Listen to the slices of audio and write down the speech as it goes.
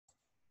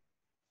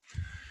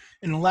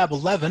In Lab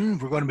 11,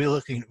 we're going to be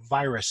looking at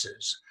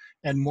viruses,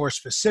 and more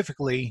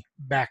specifically,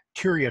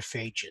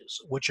 bacteriophages,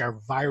 which are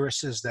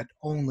viruses that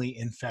only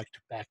infect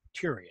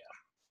bacteria.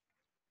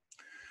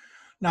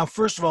 Now,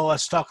 first of all,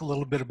 let's talk a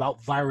little bit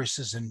about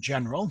viruses in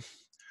general.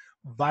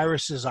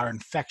 Viruses are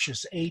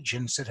infectious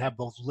agents that have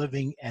both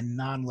living and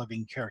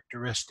non-living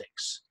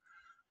characteristics.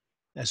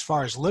 As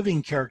far as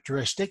living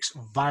characteristics,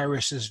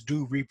 viruses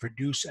do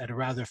reproduce at a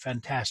rather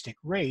fantastic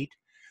rate,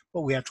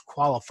 but we have to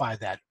qualify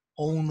that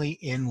only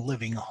in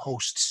living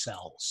host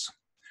cells.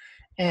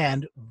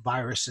 And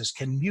viruses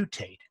can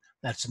mutate.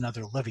 That's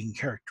another living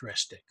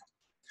characteristic.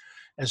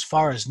 As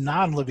far as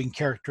non-living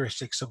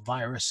characteristics of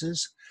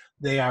viruses,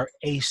 they are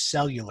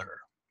acellular.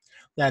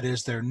 That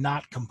is, they're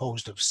not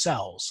composed of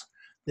cells.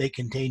 They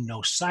contain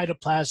no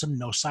cytoplasm,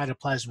 no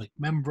cytoplasmic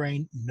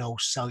membrane, no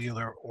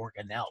cellular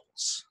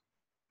organelles.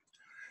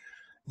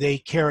 They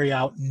carry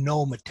out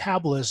no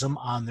metabolism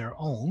on their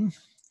own.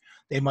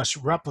 They must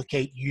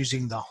replicate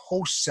using the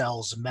host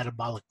cell's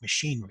metabolic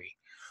machinery.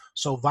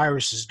 So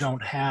viruses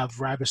don't have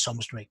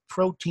ribosomes to make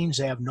proteins.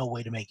 They have no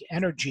way to make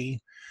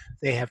energy.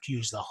 They have to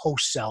use the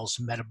host cell's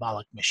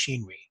metabolic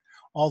machinery.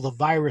 All the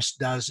virus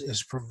does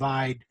is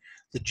provide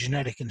the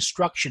genetic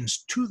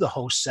instructions to the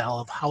host cell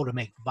of how to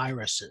make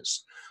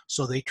viruses.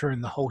 So they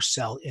turn the host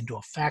cell into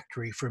a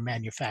factory for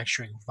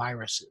manufacturing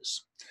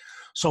viruses.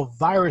 So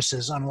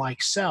viruses,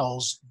 unlike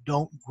cells,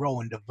 don't grow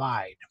and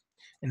divide.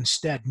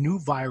 Instead, new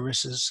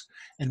viruses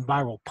and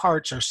viral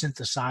parts are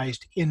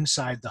synthesized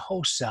inside the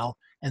host cell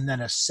and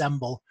then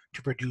assemble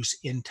to produce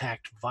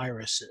intact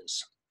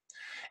viruses.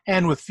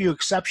 And with few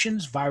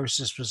exceptions,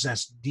 viruses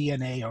possess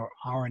DNA or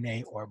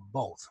RNA or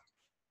both.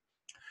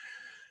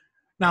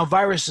 Now,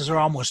 viruses are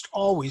almost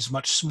always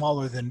much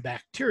smaller than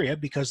bacteria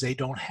because they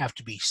don't have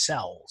to be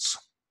cells.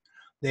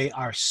 They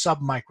are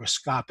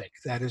submicroscopic.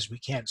 That is, we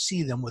can't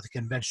see them with a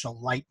conventional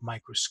light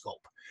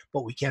microscope,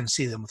 but we can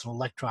see them with an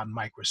electron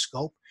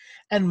microscope,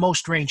 and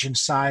most range in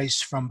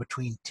size from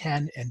between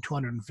 10 and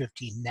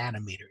 250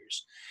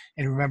 nanometers.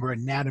 And remember, a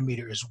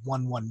nanometer is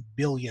 1/1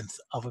 billionth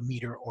of a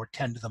meter, or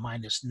 10 to the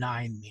minus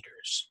 9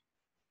 meters.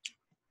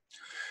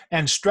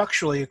 And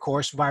structurally, of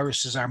course,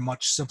 viruses are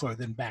much simpler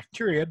than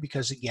bacteria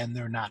because, again,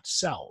 they're not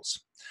cells.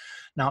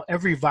 Now,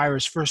 every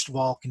virus, first of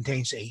all,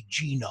 contains a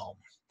genome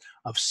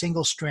of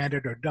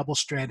single-stranded or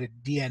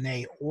double-stranded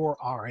DNA or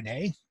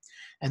RNA,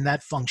 and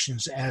that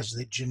functions as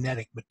the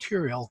genetic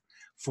material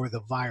for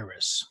the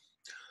virus.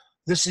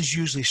 This is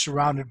usually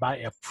surrounded by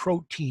a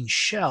protein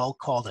shell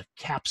called a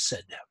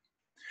capsid,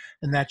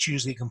 and that's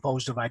usually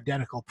composed of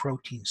identical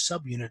protein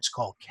subunits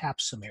called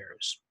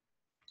capsomeres.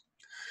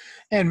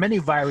 And many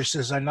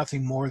viruses are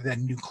nothing more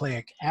than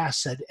nucleic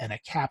acid and a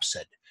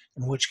capsid,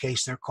 in which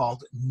case they're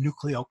called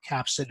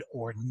nucleocapsid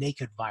or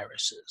naked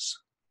viruses.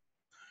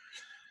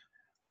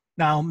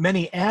 Now,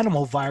 many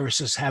animal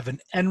viruses have an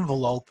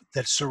envelope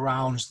that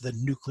surrounds the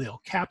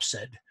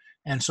nucleocapsid,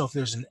 and so if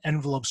there's an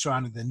envelope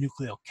surrounding the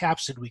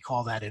nucleocapsid, we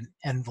call that an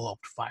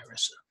enveloped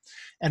virus.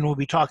 And we'll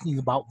be talking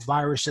about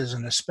viruses,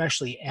 and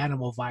especially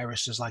animal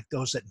viruses like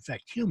those that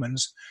infect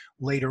humans,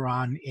 later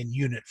on in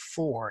Unit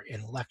 4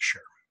 in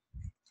lecture.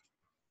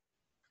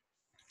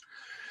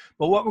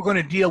 But what we're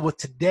going to deal with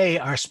today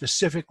are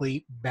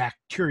specifically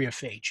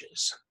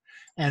bacteriophages.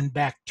 And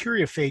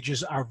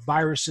bacteriophages are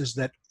viruses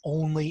that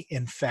only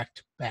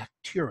infect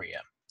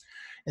bacteria.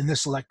 In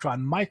this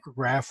electron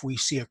micrograph, we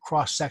see a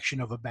cross-section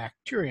of a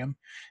bacterium,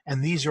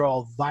 and these are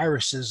all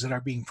viruses that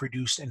are being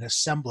produced and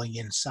assembling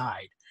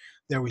inside.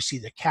 There we see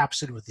the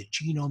capsid with the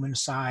genome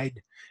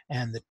inside,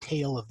 and the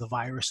tail of the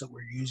virus that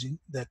we're using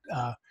that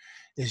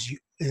is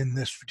in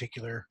this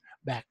particular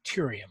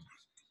bacterium.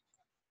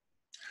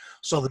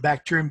 So the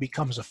bacterium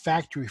becomes a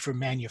factory for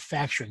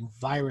manufacturing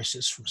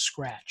viruses from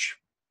scratch.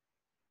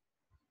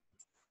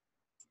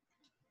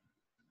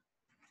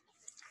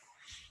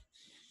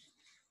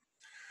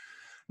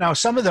 Now,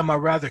 some of them are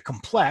rather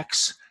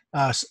complex,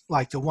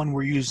 like the one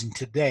we're using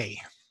today.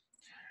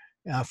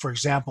 For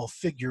example,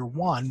 figure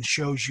 1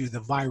 shows you the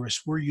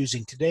virus we're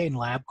using today in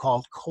lab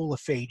called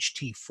coliphage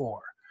T4.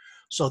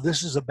 So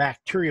this is a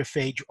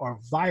bacteriophage or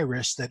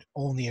virus that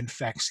only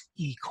infects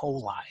E.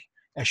 coli,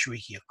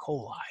 Escherichia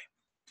coli.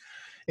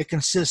 It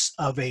consists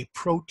of a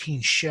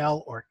protein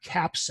shell or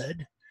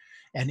capsid,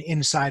 and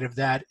inside of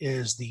that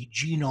is the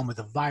genome of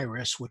the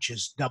virus, which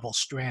is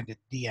double-stranded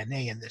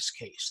DNA in this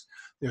case.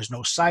 There's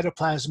no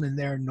cytoplasm in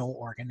there, no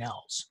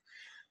organelles.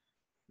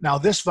 Now,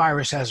 this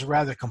virus has a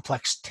rather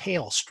complex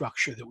tail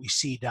structure that we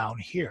see down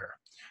here.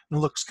 It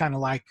looks kind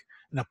of like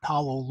an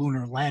Apollo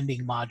lunar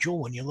landing module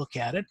when you look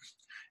at it.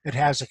 It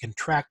has a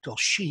contractile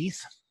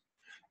sheath,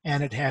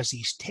 and it has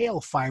these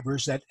tail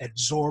fibers that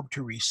adsorb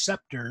to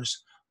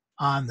receptors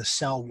on the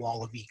cell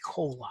wall of E.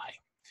 coli.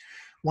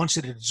 Once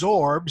it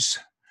adsorbs,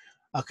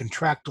 a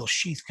contractile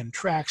sheath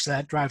contracts,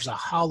 that drives a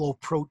hollow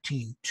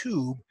protein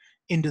tube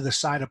into the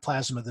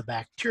cytoplasm of the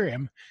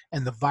bacterium,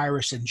 and the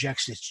virus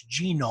injects its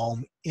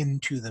genome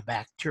into the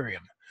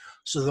bacterium.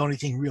 So the only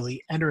thing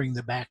really entering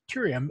the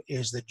bacterium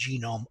is the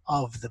genome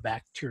of the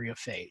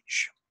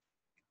bacteriophage.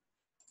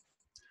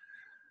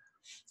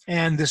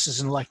 And this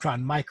is an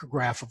electron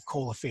micrograph of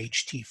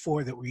colophage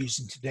T4 that we're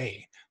using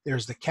today.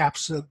 There's the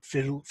capsule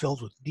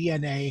filled with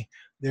DNA,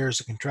 there's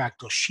a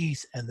contractile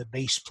sheath, and the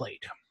base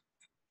plate.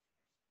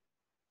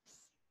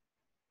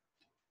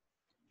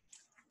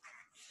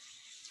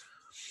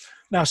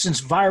 Now, since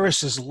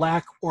viruses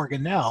lack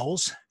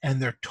organelles and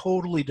they're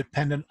totally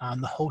dependent on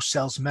the host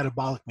cell's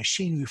metabolic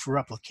machinery for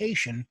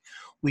replication,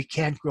 we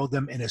can't grow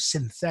them in a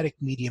synthetic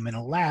medium in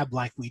a lab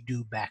like we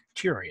do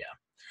bacteria.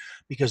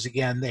 Because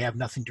again, they have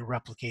nothing to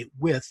replicate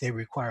with. They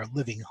require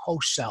living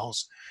host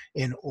cells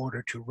in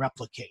order to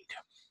replicate.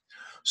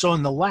 So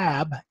in the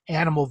lab,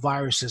 animal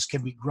viruses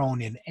can be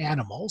grown in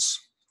animals,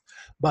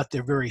 but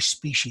they're very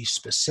species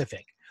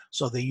specific.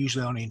 So they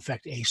usually only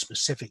infect a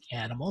specific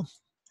animal.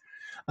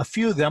 A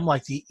few of them,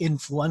 like the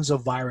influenza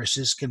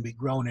viruses, can be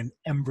grown in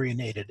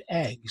embryonated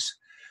eggs,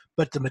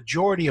 but the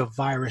majority of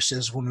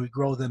viruses, when we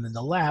grow them in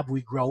the lab,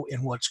 we grow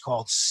in what's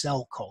called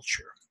cell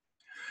culture.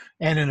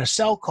 And in a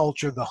cell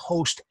culture, the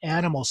host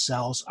animal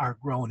cells are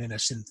grown in a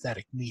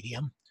synthetic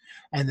medium,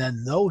 and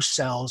then those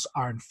cells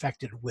are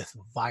infected with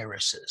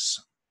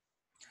viruses.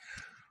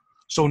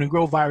 So when we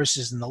grow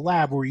viruses in the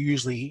lab, we're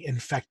usually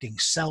infecting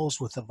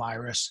cells with the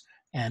virus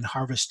and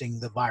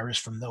harvesting the virus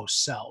from those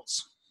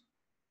cells.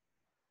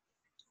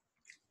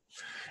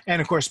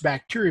 And of course,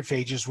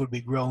 bacteriophages would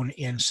be grown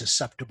in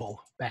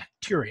susceptible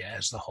bacteria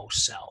as the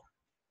host cell.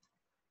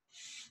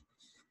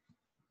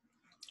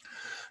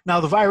 Now,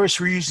 the virus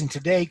we're using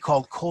today,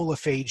 called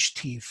colophage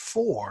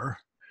T4,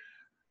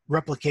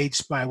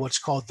 replicates by what's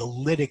called the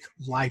lytic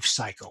life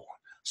cycle,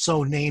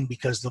 so named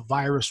because the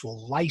virus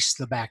will lyse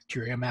the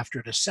bacterium after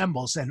it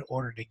assembles in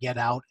order to get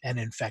out and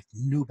infect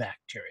new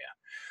bacteria.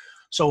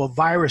 So a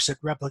virus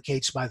that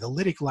replicates by the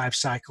lytic life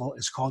cycle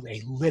is called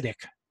a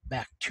lytic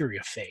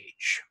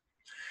bacteriophage.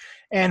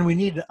 And we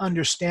need to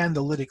understand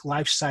the lytic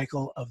life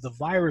cycle of the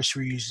virus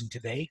we're using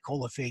today,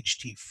 colophage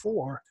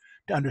T4,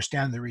 to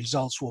understand the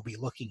results we'll be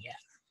looking at.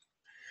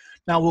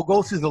 Now, we'll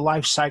go through the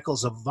life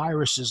cycles of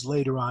viruses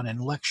later on in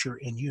lecture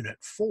in Unit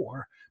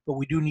 4, but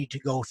we do need to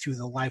go through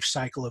the life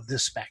cycle of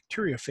this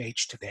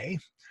bacteriophage today.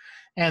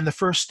 And the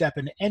first step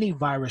in any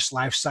virus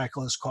life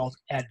cycle is called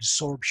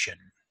adsorption.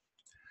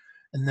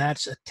 And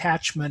that's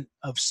attachment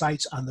of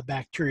sites on the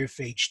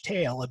bacteriophage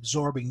tail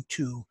absorbing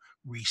to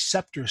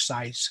receptor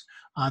sites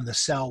on the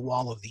cell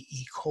wall of the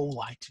E.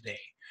 coli today.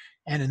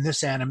 And in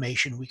this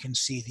animation, we can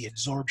see the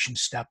adsorption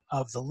step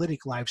of the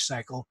lytic life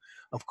cycle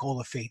of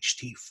colophage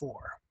T4.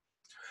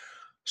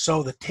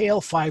 So the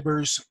tail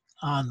fibers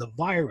on the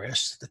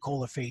virus, the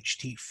colophage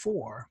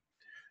T4,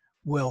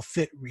 will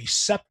fit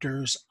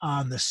receptors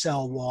on the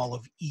cell wall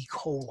of E.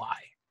 coli.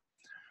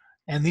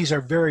 And these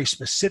are very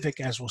specific,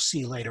 as we'll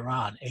see later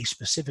on. A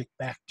specific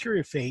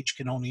bacteriophage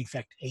can only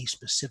infect a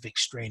specific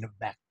strain of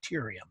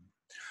bacterium.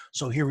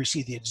 So here we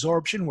see the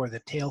adsorption, where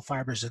the tail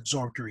fibers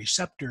absorb to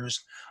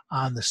receptors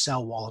on the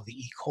cell wall of the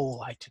E.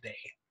 coli today.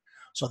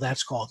 So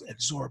that's called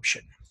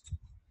adsorption.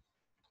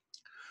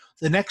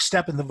 The next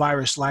step in the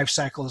virus life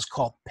cycle is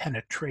called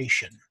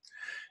penetration.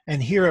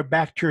 And here a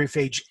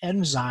bacteriophage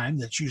enzyme,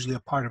 that's usually a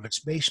part of its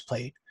base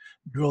plate,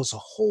 drills a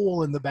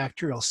hole in the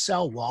bacterial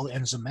cell wall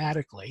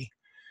enzymatically.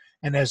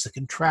 And as the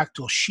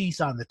contractile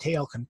sheath on the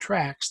tail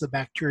contracts, the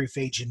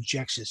bacteriophage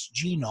injects its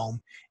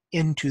genome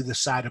into the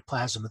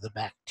cytoplasm of the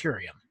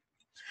bacterium.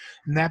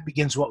 And that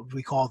begins what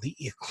we call the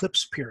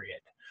eclipse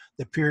period,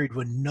 the period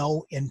when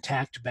no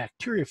intact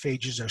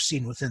bacteriophages are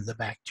seen within the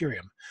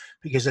bacterium,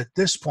 because at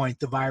this point,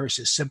 the virus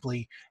is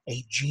simply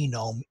a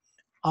genome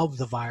of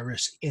the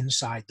virus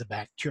inside the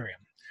bacterium.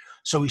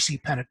 So we see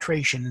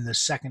penetration in the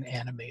second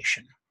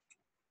animation.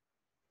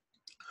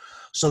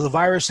 So the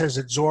virus has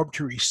adsorbed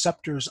to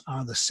receptors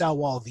on the cell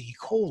wall of the E.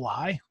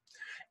 coli.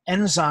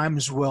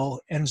 Enzymes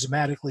will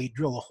enzymatically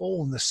drill a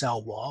hole in the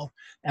cell wall.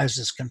 As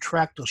this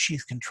contractile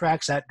sheath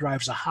contracts, that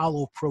drives a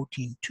hollow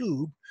protein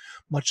tube,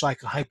 much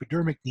like a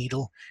hypodermic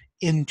needle,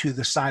 into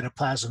the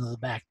cytoplasm of the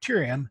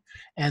bacterium,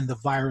 and the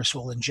virus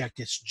will inject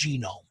its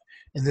genome.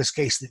 In this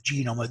case, the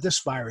genome of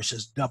this virus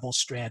is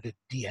double-stranded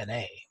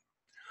DNA.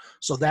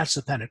 So that's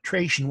the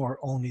penetration, where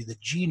only the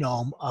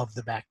genome of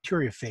the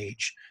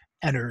bacteriophage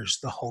enters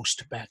the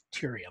host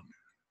bacterium.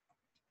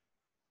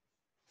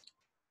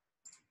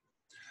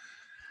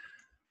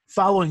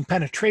 Following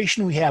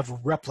penetration, we have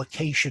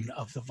replication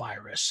of the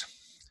virus.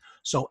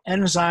 So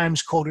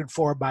enzymes coded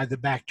for by the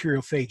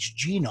bacteriophage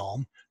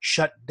genome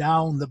shut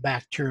down the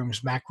bacterium's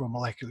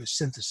macromolecular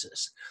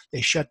synthesis.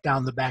 They shut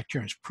down the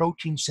bacterium's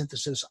protein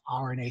synthesis,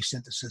 RNA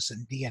synthesis,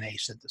 and DNA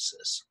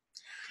synthesis.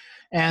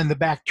 And the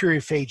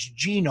bacteriophage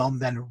genome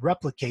then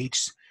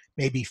replicates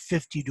maybe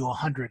 50 to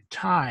 100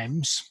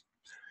 times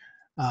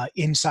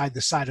inside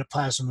the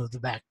cytoplasm of the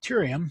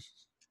bacterium.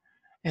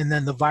 And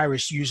then the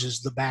virus uses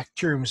the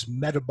bacterium's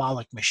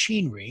metabolic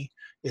machinery,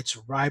 its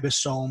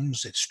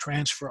ribosomes, its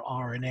transfer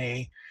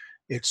RNA,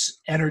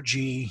 its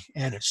energy,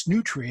 and its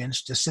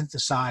nutrients to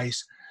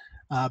synthesize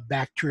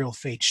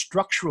bacteriophage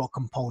structural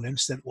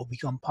components that will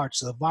become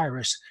parts of the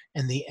virus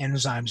and the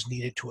enzymes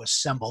needed to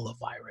assemble the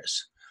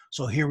virus.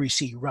 So here we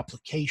see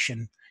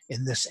replication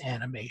in this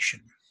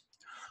animation.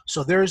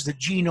 So there's the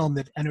genome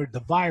that entered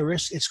the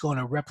virus. It's going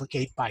to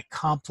replicate by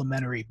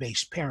complementary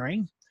base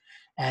pairing,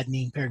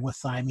 adenine pairing with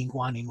thymine,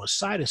 guanine with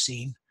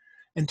cytosine,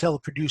 until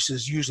it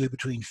produces usually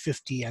between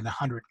 50 and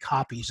 100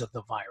 copies of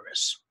the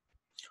virus,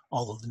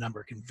 although the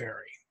number can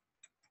vary.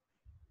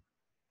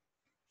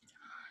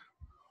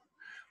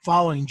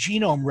 Following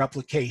genome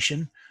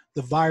replication,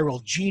 the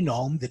viral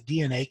genome, the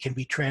DNA, can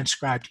be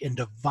transcribed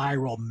into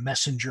viral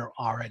messenger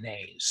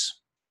RNAs.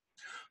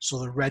 So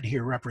the red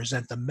here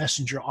represent the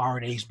messenger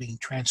RNAs being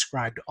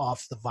transcribed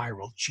off the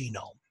viral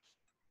genome.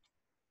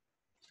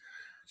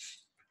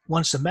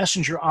 Once the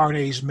messenger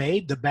RNA is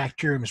made, the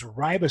bacterium's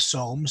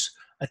ribosomes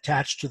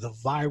attach to the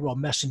viral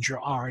messenger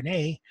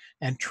RNA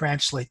and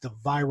translate the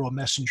viral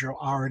messenger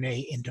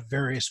RNA into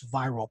various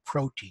viral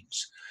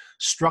proteins,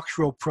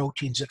 structural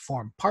proteins that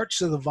form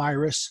parts of the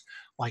virus,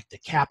 like the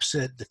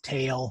capsid, the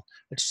tail,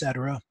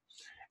 etc.,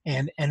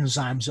 and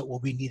enzymes that will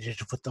be needed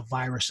to put the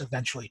virus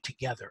eventually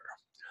together.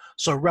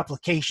 So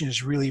replication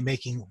is really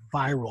making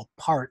viral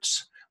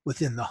parts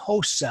within the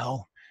host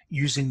cell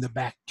using the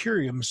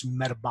bacterium's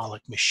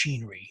metabolic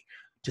machinery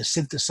to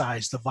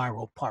synthesize the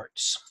viral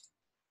parts.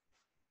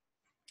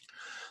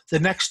 The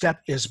next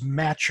step is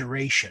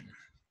maturation.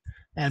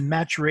 And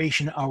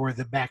maturation are where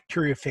the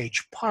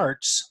bacteriophage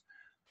parts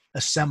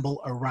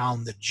assemble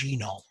around the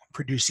genome,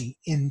 producing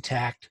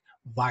intact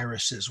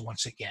viruses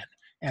once again,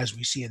 as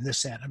we see in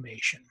this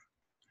animation.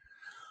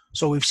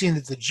 So we've seen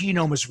that the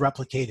genome is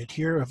replicated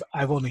here.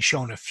 I've only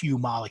shown a few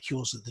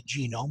molecules of the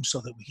genome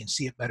so that we can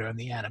see it better in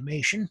the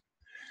animation.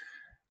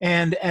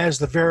 And as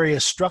the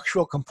various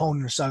structural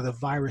components of the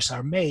virus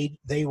are made,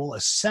 they will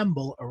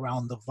assemble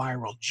around the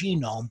viral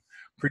genome,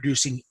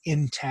 producing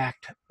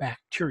intact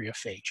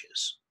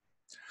bacteriophages.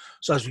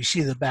 So as we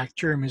see, the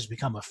bacterium has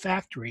become a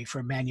factory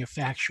for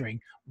manufacturing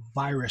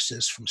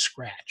viruses from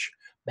scratch,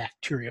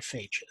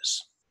 bacteriophages.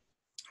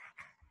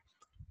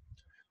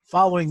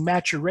 Following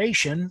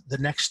maturation, the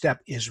next step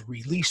is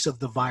release of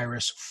the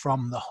virus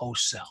from the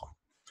host cell.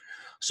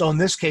 So in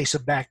this case, a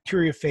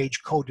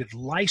bacteriophage-coated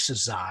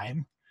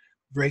lysozyme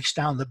breaks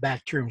down the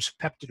bacterium's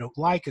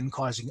peptidoglycan,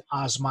 causing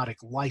osmotic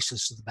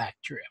lysis of the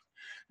bacteria.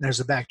 And as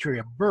the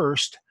bacteria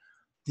burst,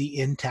 the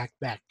intact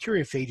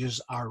bacteriophages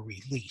are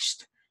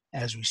released,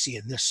 as we see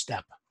in this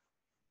step.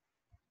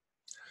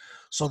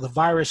 So the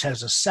virus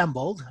has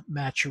assembled,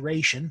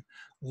 maturation.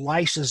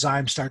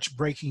 Lysozyme starts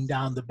breaking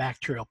down the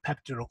bacterial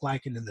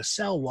peptidoglycan in the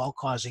cell wall,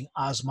 causing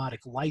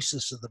osmotic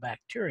lysis of the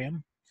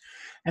bacterium.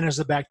 And as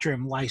the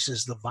bacterium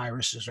lyses, the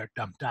viruses are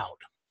dumped out.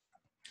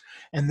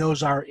 And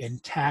those are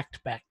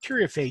intact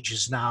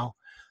bacteriophages now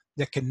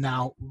that can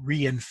now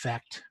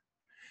reinfect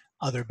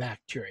other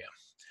bacteria.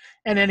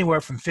 And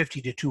anywhere from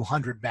 50 to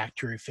 200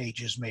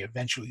 bacteriophages may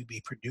eventually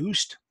be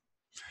produced,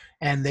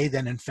 and they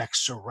then infect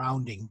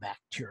surrounding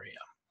bacteria.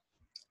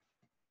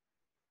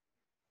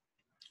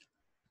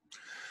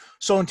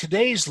 So in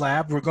today's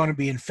lab, we're going to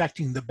be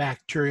infecting the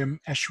bacterium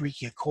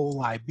Escherichia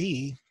coli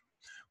B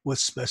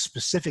with a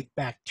specific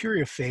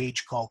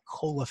bacteriophage called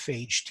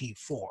coliphage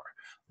T4.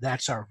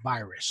 That's our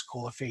virus,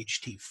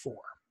 coliphage T4.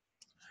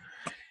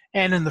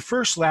 And in the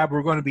first lab,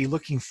 we're going to be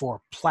looking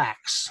for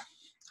plaques.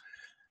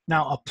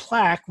 Now, a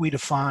plaque we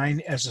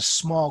define as a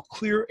small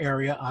clear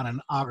area on an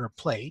agar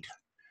plate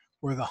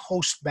where the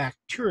host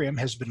bacterium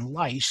has been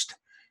lysed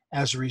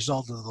as a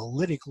result of the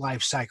lytic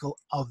life cycle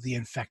of the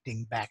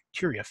infecting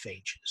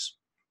bacteriophages.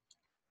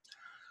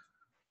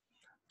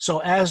 So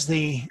as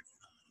the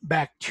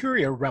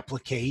bacteria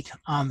replicate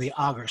on the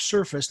agar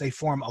surface, they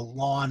form a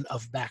lawn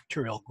of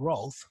bacterial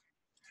growth.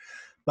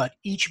 But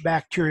each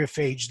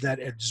bacteriophage that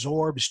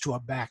adsorbs to a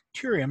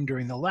bacterium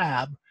during the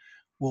lab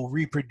will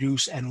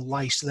reproduce and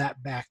lyse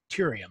that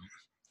bacterium.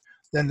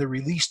 Then the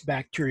released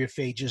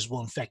bacteriophages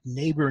will infect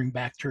neighboring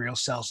bacterial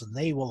cells and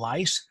they will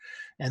lyse,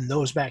 and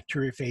those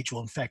bacteriophages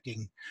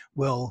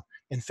will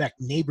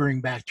infect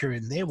neighboring bacteria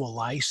and they will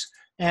lyse,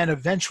 and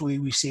eventually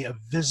we see a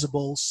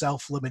visible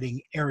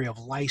self-limiting area of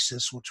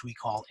lysis, which we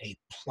call a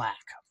plaque.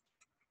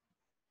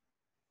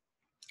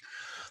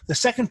 The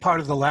second part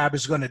of the lab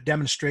is going to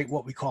demonstrate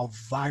what we call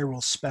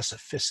viral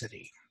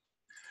specificity.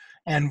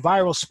 And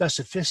viral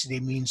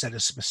specificity means that a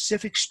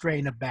specific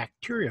strain of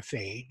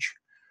bacteriophage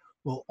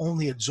will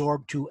only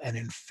adsorb to and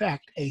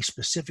infect a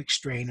specific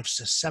strain of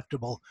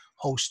susceptible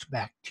host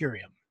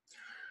bacterium.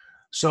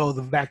 So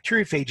the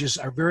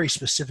bacteriophages are very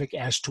specific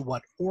as to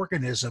what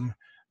organism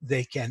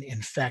they can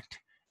infect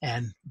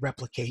and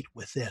replicate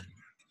within.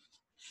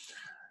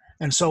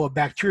 And so a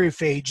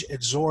bacteriophage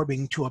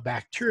adsorbing to a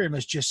bacterium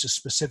is just as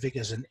specific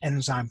as an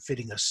enzyme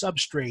fitting a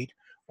substrate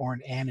or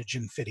an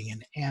antigen fitting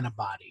an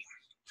antibody.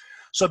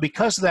 So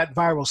because of that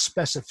viral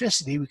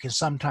specificity, we can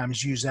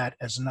sometimes use that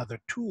as another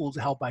tool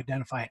to help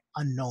identify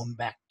unknown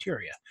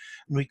bacteria.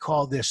 And we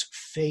call this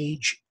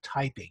phage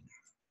typing.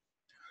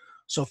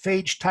 So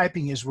phage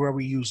typing is where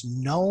we use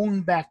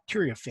known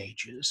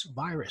bacteriophages,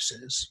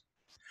 viruses,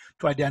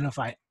 to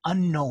identify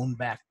unknown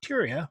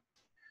bacteria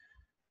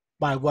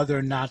by whether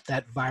or not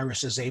that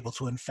virus is able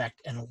to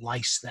infect and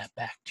lyse that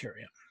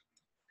bacterium.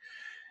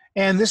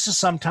 And this is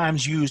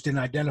sometimes used in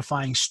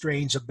identifying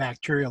strains of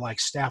bacteria like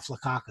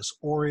Staphylococcus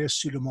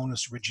aureus,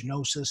 Pseudomonas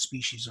aeruginosa,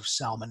 species of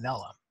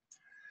Salmonella.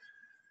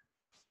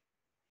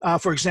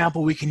 For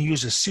example, we can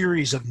use a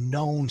series of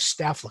known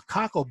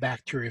staphylococcal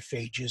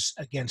bacteriophages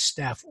against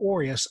Staph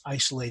aureus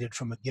isolated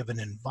from a given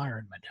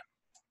environment.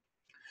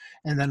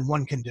 And then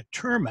one can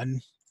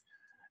determine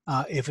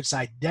if it's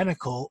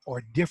identical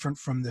or different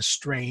from the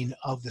strain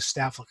of the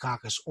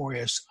Staphylococcus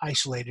aureus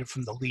isolated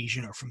from the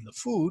lesion or from the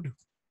food,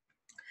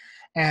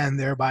 and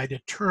thereby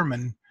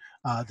determine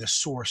the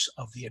source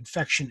of the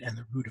infection and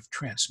the route of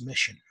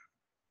transmission.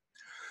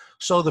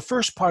 So the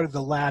first part of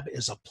the lab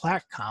is a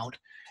plaque count,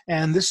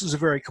 and this is a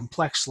very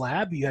complex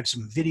lab. You had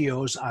some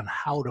videos on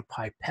how to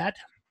pipette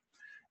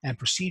and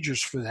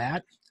procedures for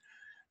that.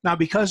 Now,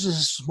 because this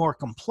is more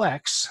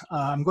complex,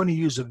 I'm going to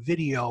use a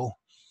video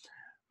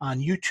on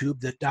YouTube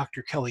that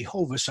Dr. Kelly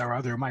Hovis, our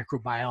other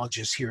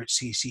microbiologist here at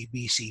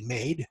CCBC,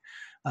 made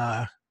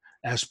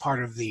as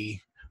part of the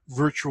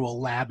virtual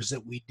labs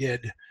that we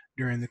did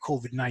during the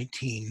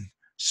COVID-19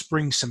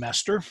 spring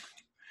semester.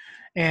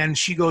 And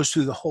she goes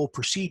through the whole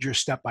procedure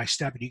step by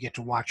step, and you get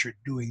to watch her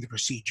doing the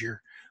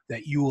procedure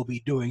that you will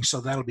be doing.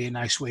 So that'll be a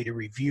nice way to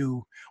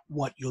review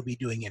what you'll be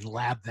doing in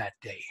lab that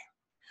day.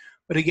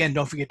 But again,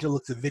 don't forget to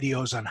look at the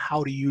videos on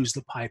how to use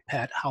the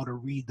pipette, how to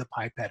read the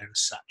pipette and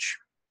such.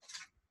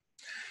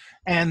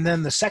 And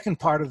then the second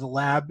part of the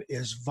lab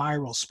is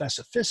viral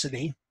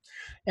specificity.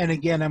 And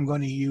again, I'm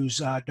going to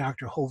use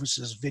Dr.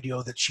 Hovis's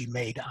video that she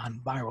made on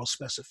viral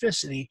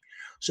specificity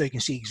so you can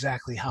see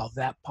exactly how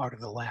that part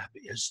of the lab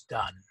is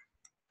done.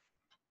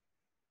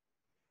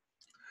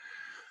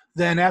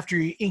 Then after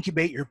you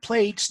incubate your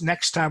plates,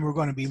 next time we're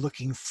going to be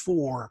looking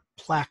for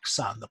plaques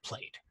on the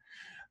plate.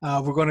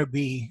 We're going to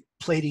be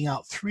plating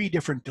out 3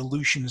 different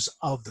dilutions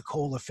of the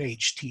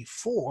colophage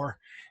T4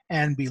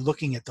 and be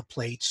looking at the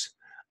plates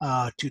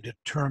to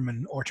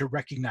determine or to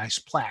recognize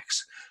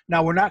plaques.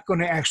 Now, we're not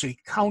going to actually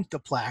count the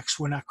plaques.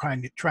 We're not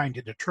trying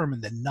to determine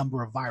the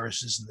number of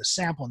viruses in the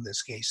sample in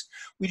this case.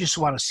 We just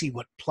want to see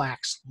what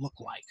plaques look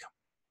like.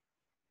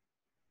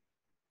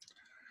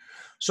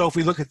 So if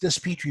we look at this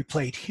Petri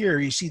plate here,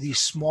 you see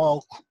these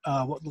small,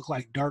 what look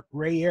like dark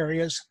gray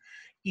areas.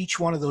 Each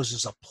one of those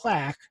is a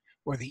plaque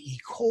where the E.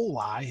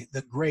 coli,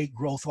 the gray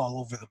growth all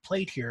over the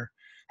plate here,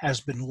 has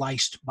been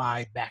lysed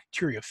by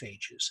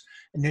bacteriophages.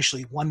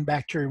 Initially, one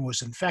bacterium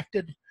was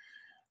infected.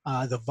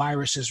 The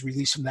viruses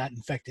released from that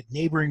infected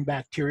neighboring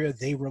bacteria.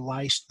 They were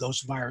lysed.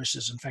 Those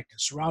viruses infected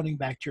surrounding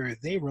bacteria.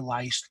 They were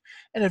lysed.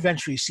 And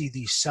eventually you see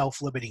these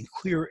self-limiting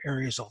clear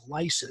areas of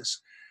lysis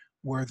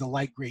where the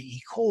light gray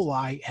E.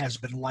 coli has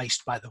been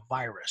lysed by the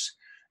virus.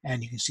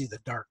 And you can see the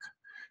dark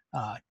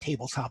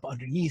tabletop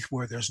underneath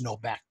where there's no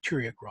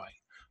bacteria growing.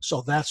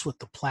 So that's what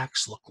the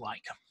plaques look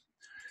like.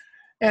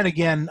 And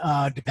again,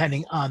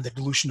 depending on the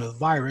dilution of the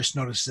virus,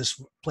 notice this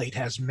plate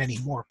has many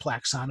more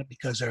plaques on it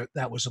because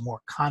that was a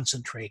more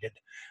concentrated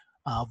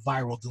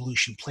viral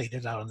dilution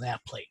plated out on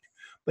that plate.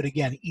 But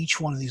again, each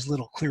one of these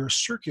little clear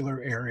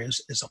circular areas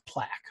is a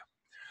plaque.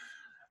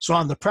 So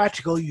on the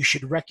practical, you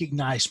should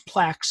recognize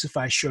plaques if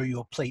I show you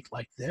a plate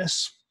like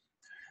this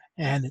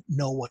and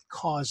know what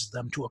caused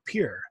them to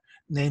appear,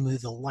 namely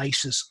the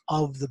lysis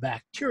of the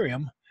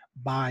bacterium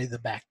by the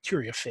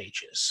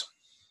bacteriophages.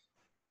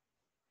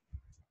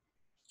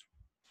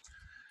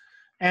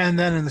 And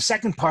then in the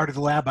second part of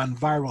the lab on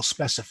viral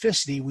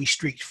specificity, we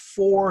streaked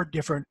 4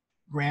 different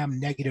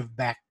gram-negative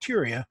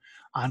bacteria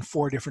on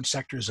 4 different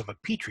sectors of a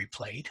Petri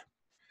plate.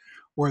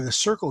 Where the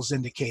circles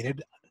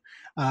indicated,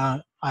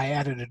 I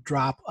added a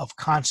drop of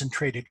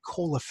concentrated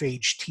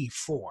colophage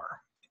T4.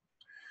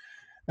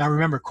 Now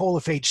remember,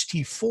 colophage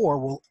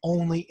T4 will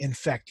only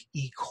infect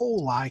E.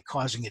 coli,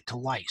 causing it to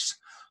lyse.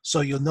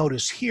 So you'll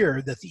notice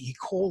here that the E.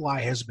 coli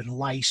has been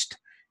lysed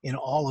in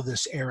all of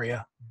this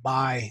area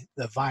by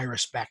the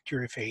virus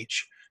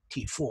bacteriophage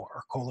T4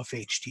 or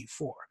colophage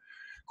T4.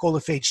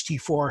 Colophage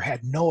T4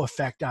 had no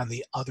effect on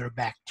the other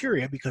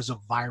bacteria because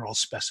of viral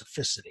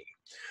specificity.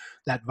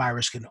 That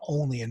virus can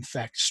only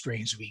infect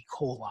strains of E.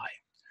 coli.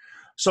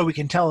 So we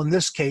can tell in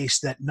this case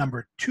that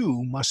number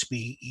 2 must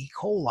be E.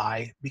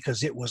 coli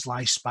because it was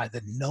lysed by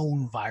the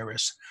known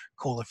virus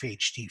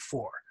colophage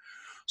T4.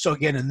 So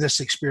again, in this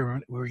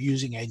experiment, we're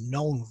using a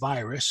known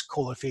virus,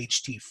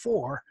 colophage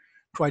T4,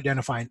 to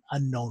identify an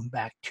unknown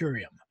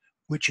bacterium.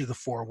 Which of the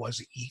 4 was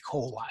E.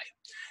 coli?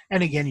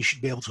 And again, you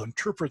should be able to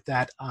interpret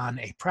that on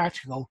a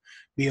practical,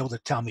 be able to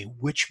tell me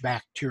which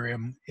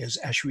bacterium is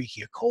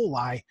Escherichia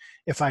coli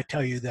if I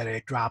tell you that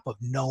a drop of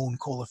known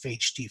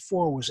colophage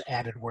T4 was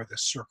added where the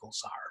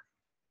circles are.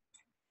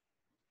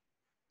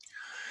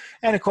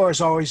 And of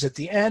course, always at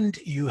the end,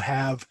 you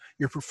have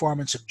your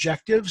performance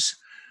objectives.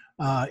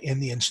 In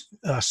the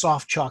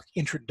soft chalk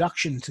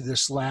introduction to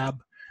this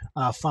lab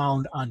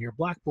found on your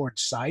Blackboard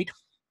site,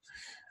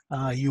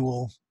 you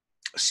will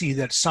see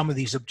that some of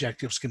these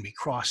objectives can be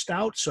crossed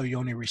out, so you're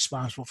only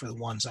responsible for the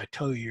ones I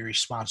tell you you're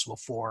responsible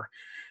for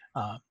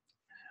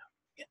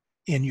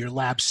in your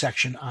lab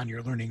section on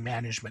your learning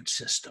management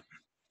system.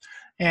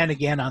 And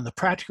again, on the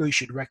practical, you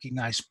should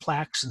recognize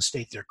plaques and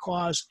state their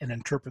cause and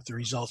interpret the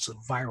results of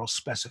viral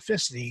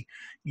specificity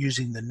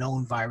using the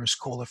known virus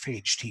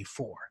Ph.D.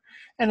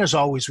 And as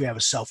always, we have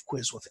a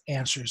self-quiz with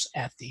answers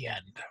at the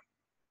end.